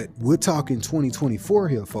 but we're talking 2024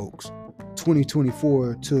 here, folks.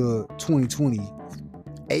 2024 to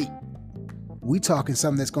 2028. We talking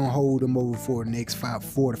something that's gonna hold them over for the next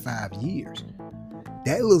 4 to 5 years.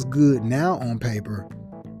 That looks good now on paper,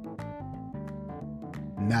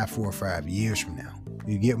 not 4 or 5 years from now.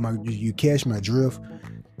 You catch my drift.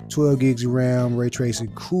 12 gigs of RAM, ray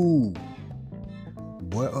tracing, cool.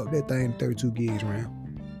 Boy, up that thing 32 gigs RAM.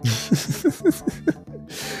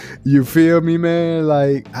 You feel me, man?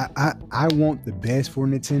 Like I want the best for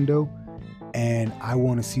Nintendo, and I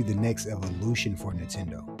want to see the next evolution for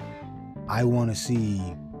Nintendo. I want to see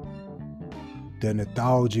the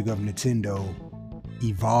nostalgia of Nintendo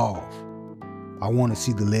evolve. I want to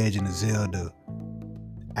see the Legend of Zelda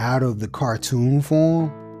out of the cartoon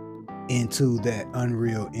form into that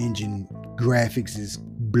Unreal Engine graphics is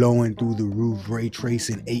blowing through the roof, ray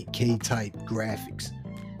tracing 8K type graphics.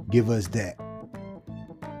 Give us that.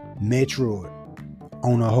 Metroid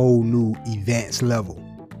on a whole new advanced level.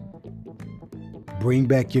 Bring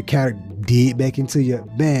back your character, dig back into your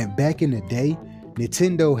man. Back in the day,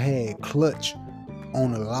 Nintendo had clutch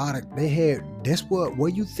on a lot of. They had. That's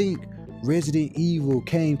what you think Resident Evil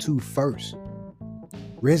came to first.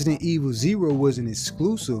 Resident Evil 0 was an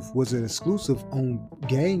exclusive on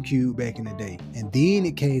GameCube back in the day, and then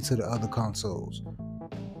it came to the other consoles.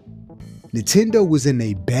 Nintendo was in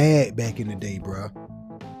a bag back in the day, bruh.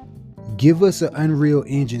 Give us an Unreal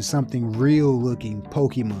Engine, something real looking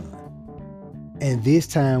Pokemon. And this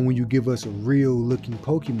time when you give us a real looking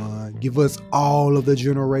Pokemon, give us all of the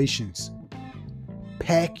generations.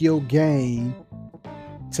 Pack your game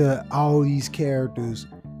to all these characters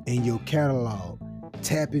in your catalog.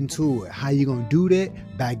 Tap into it. How you gonna do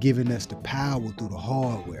that? By giving us the power through the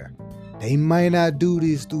hardware. They might not do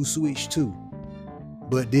this through Switch 2,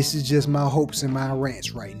 but this is just my hopes and my rants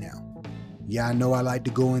right now. Y'all know I like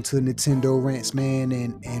to go into Nintendo rants, man,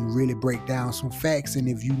 and really break down some facts. And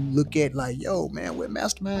if you look at like, yo, man, what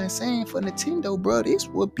Mastermind saying for Nintendo, bro, this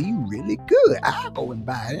would be really good. I'll go and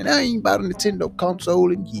buy it. And I ain't bought a Nintendo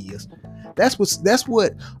console in years. That's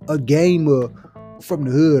what a gamer from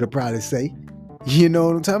the hood would probably say. You know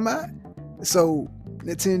what I'm talking about? So,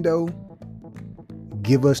 Nintendo,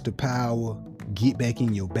 give us the power. Get back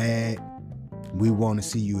in your bag. We want to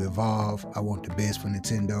see you evolve. I want the best for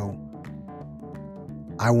Nintendo.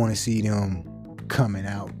 I want to see them coming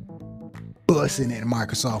out, busting at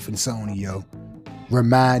Microsoft and Sony, yo.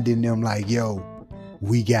 Reminding them like, yo,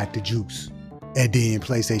 we got the juice. And then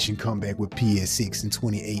PlayStation come back with PS6 in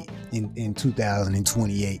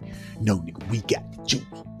 2028. No, nigga, we got the juice.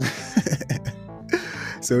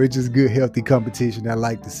 So it's just good, healthy competition. I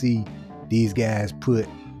like to see these guys put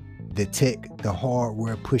the tech, the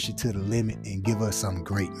hardware, push it to the limit and give us something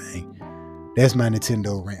great, man. That's my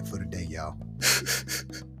Nintendo rant for the day, y'all.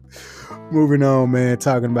 Moving on, man.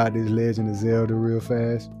 Talking about this Legend of Zelda real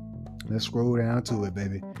fast. Let's scroll down to it,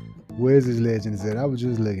 baby. Where's this Legend of Zelda? I was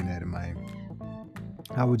just looking at it, man.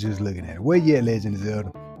 Where you at, Legend of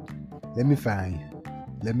Zelda? Let me find you.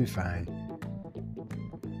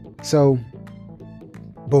 So,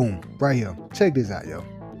 boom, right here. Check this out, yo.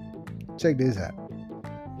 Check this out.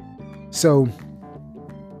 So,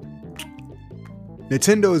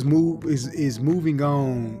 Nintendo is moving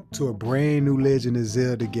on to a brand new Legend of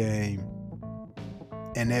Zelda game,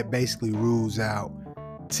 and that basically rules out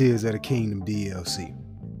Tears of the Kingdom DLC.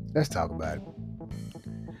 Let's talk about it.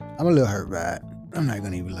 I'm a little hurt by it. I'm not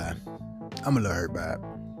gonna even lie. I'm a little hurt by it.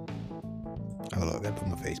 Hold on, I gotta put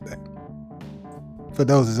my face back. For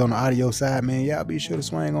those that's on the audio side, man, y'all be sure to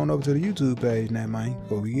swing on over to the YouTube page now, man,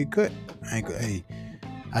 before we get cut. Anchor, hey.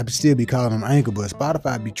 I'd still be calling them Anchor, but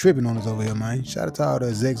Spotify be tripping on us over here, man. Shout out to all the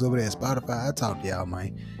execs over there at Spotify. I talk to y'all,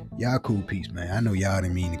 man. Y'all cool peeps, man. I know y'all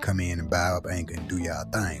didn't mean to come in and buy up Anchor and do y'all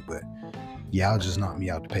thing, but y'all just knocked me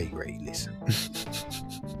out the pay grade. Listen.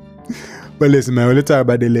 But listen, man, let's talk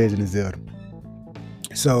about the Legend of Zelda.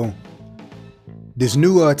 So, this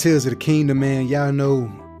new Tears of the Kingdom, man, y'all know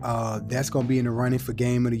that's going to be in the running for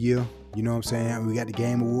Game of the Year. You know what I'm saying? We got the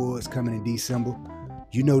Game Awards coming in December.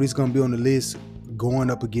 You know this is going to be on the list,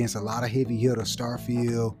 going up against a lot of heavy hitters,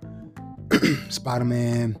 Starfield,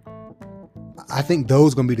 Spider-Man. I think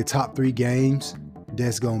those going to be the top 3 games.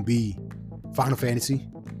 That's going to be Final Fantasy.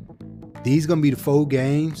 These going to be the 4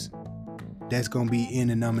 games that's going to be in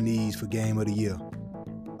the nominees for Game of the Year.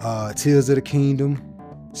 Tears of the Kingdom,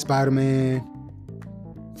 Spider-Man,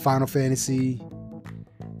 Final Fantasy,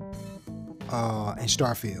 and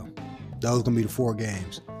Starfield. Those going to be the 4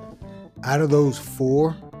 games. Out of those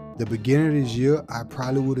 4, the beginning of this year, I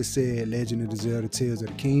probably would have said Legend of Zelda, Tears of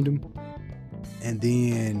the Kingdom. and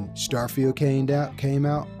then Starfield came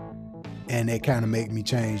out, and that kind of made me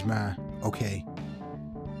change my okay.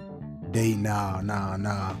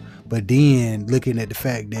 Nah. But then looking at the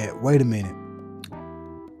fact that, wait a minute,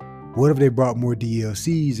 what if they brought more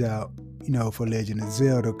DLCs out, for Legend of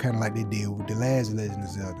Zelda, kind of like they did with the last Legend of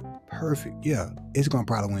Zelda? Perfect. Yeah, it's gonna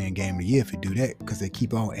probably win Game of the Year if it do that, because they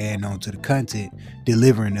keep on adding on to the content,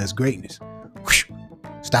 delivering us greatness. Whew.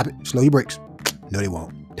 Stop it. Slow your brakes. No, they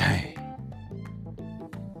won't. Dang.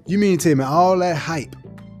 You mean to tell me all that hype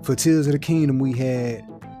for Tears of the Kingdom we had,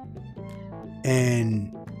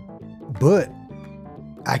 but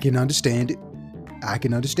I can understand it.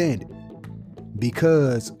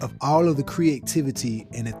 Because of all of the creativity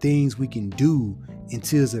and the things we can do in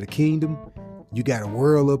Tears of the Kingdom. You got a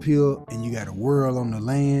world up here and you got a world on the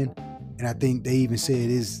land. And I think they even said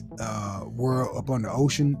it's world up on the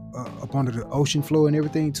ocean, up under the ocean floor and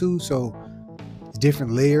everything too. So it's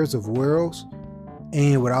different layers of worlds.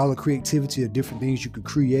 And with all the creativity of different things you could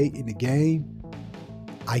create in the game,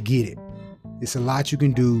 I get it. It's a lot you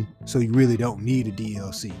can do, so you really don't need a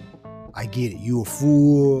DLC. I get it. You a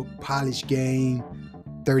full polished game,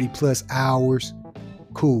 30 plus hours.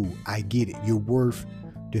 Cool. I get it. You're worth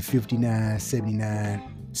the $59, $79,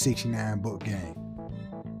 $69 game.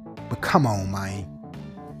 But come on, man.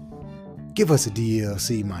 Give us a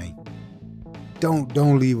DLC, man.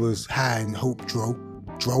 Don't leave us high in hope,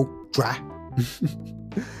 dry.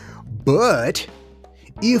 But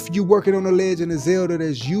if you're working on a Legend of Zelda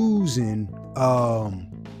that's using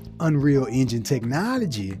Unreal Engine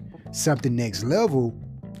technology, something next level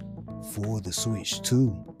for the Switch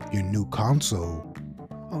 2, your new console.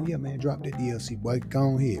 Oh yeah, man, drop that DLC, boy.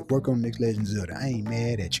 Go ahead, work on the next Legend of Zelda. I ain't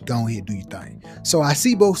mad at you. Go ahead, do your thing. So I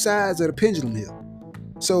see both sides of the pendulum here.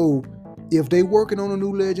 So if they working on a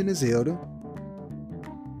new Legend of Zelda,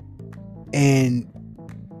 and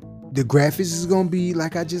the graphics is gonna be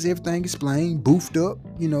like I just everything explained, beefed up,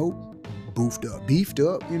 you know what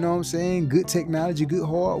I'm saying? Good technology, good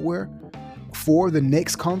hardware for the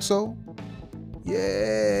next console.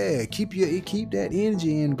 Yeah, keep that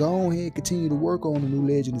energy and go ahead, continue to work on the new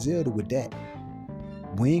Legend of Zelda with that.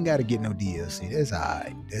 We ain't gotta get no DLC. That's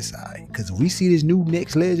alright. Cause if we see this new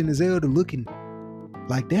next Legend of Zelda looking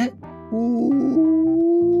like that,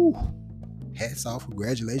 ooh, hats off,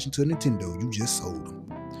 congratulations to Nintendo. You just sold them.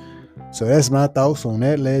 So that's my thoughts on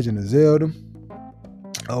that Legend of Zelda.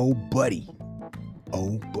 Oh buddy.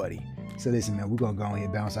 So listen, man, we're gonna go ahead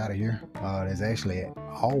and bounce out of here. That's actually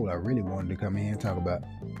all I really wanted to come in and talk about.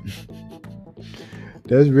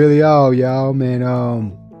 That's really all, y'all, man.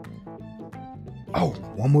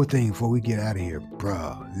 One more thing before we get out of here,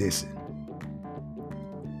 bruh. Listen,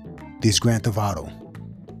 this Grand Theft Auto.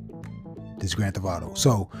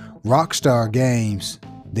 So Rockstar Games,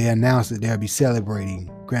 they announced that they'll be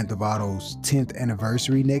celebrating Grand Theft Auto's 10th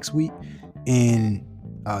anniversary next week, and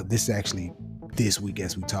this is actually this week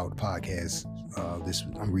as we talk the podcast.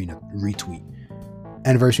 I'm reading a retweet.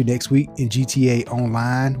 Anniversary next week in GTA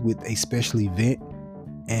Online with a special event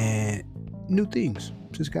and new things,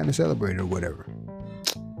 just kind of celebrate it or whatever.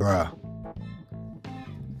 Bruh,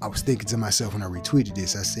 I was thinking to myself when I retweeted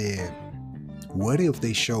this, I said, what if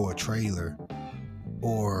they show a trailer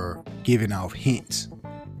or giving off hints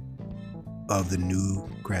of the new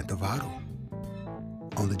Grand Theft Auto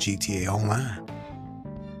on the GTA Online?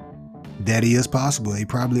 That is possible. They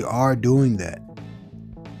probably are doing that.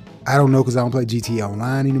 I don't know because I don't play GTA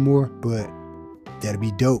Online anymore, but that'd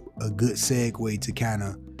be dope. A good segue to kind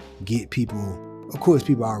of get people. Of course,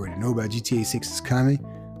 people already know about GTA 6 is coming,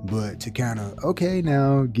 but to kind of, okay,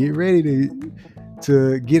 now get ready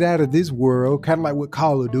to get out of this world, kind of like what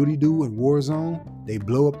Call of Duty do in Warzone. They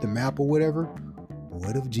blow up the map or whatever.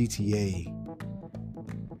 What if GTA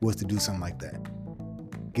was to do something like that?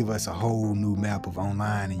 Give us a whole new map of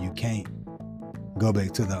online and you can't go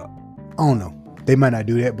back to I don't know. They might not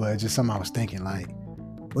do that, but it's just something I was thinking, like,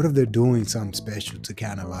 what if they're doing something special to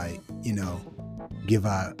kind of like,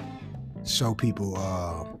 show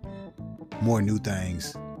people more new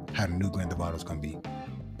things, how the new Grand Theft Auto is going to be.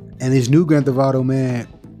 And this new Grand Theft Auto, man,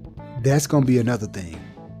 that's going to be another thing.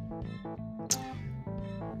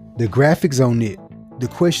 The graphics on it, the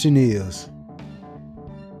question is,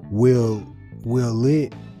 will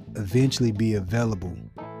it eventually be available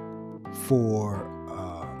for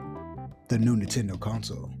the new Nintendo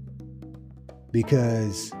console?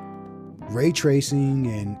 Because ray tracing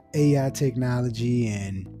and AI technology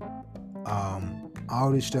and all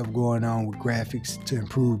this stuff going on with graphics to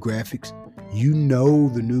improve graphics,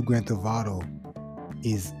 the new Grand Theft Auto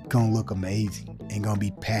is gonna look amazing and gonna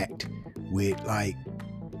be packed with like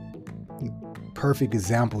perfect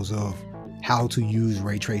examples of how to use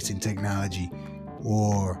ray tracing technology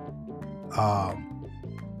or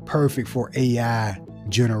perfect for AI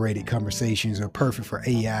generated conversations, or perfect for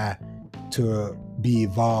AI to be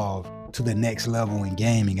evolved to the next level in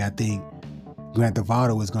gaming. I think Grand Theft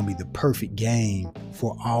Auto is going to be the perfect game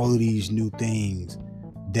for all of these new things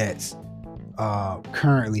that's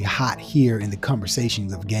currently hot here in the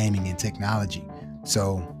conversations of gaming and technology.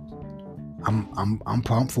 So I'm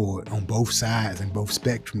pumped for it on both sides and both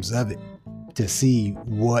spectrums of it, to see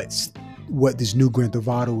what this new Grand Theft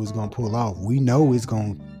Auto is going to pull off. We know it's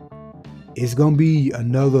going to be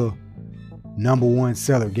another number one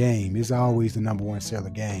seller game. It's always the number one seller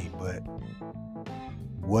game, but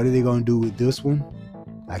what are they going to do with this one?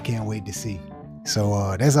 I can't wait to see.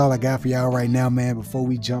 So that's all I got for y'all right now, man. Before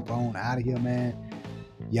we jump on out of here, man,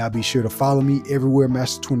 y'all be sure to follow me everywhere,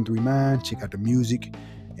 Master23Mind. Check out the music,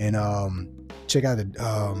 and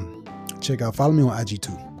follow me on IG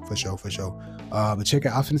too, for sure. But check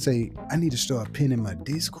out, I was gonna say, I need to start pinning my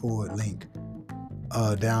Discord link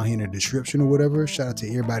down here in the description or whatever. Shout out to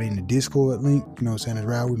everybody in the Discord link. You know what I'm saying? That's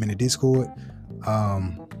right, we're in the Discord.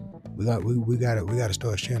 We gotta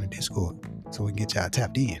start sharing the Discord so we can get y'all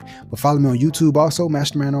tapped in. But follow me on YouTube also,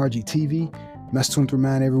 Mastermind RGTV,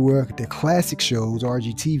 Master23Mind everywhere. The classic shows,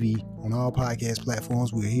 RGTV, on all podcast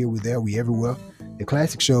platforms. We're here, we're there, we everywhere. The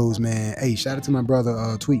classic shows, man. Hey, shout out to my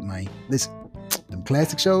brother Tweet, man. Listen, them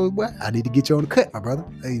classic shows, what? I need to get you on the cut, my brother.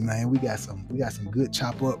 Hey, man, we got some good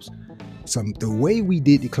chop ups. The way we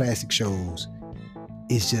did the classic shows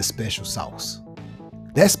is just special sauce.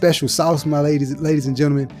 That special sauce, my ladies and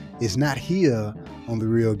gentlemen, is not here on the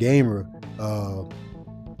Real Gamer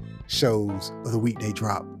shows of the weekday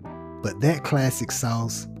drop. But that classic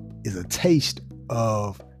sauce is a taste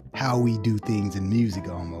of how we do things in music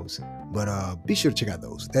almost. But be sure to check out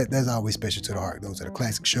those. That's always special to the heart. Those are the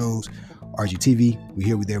classic shows. RGTV, we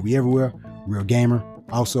here, we there, we everywhere. Real Gamer,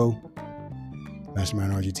 also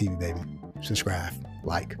Mastermind RGTV, baby. Subscribe,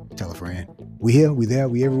 like, tell a friend. We here, we there,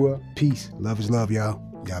 we everywhere. Peace. Love is love, y'all.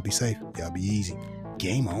 Y'all be safe. Y'all be easy.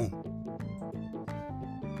 Game on.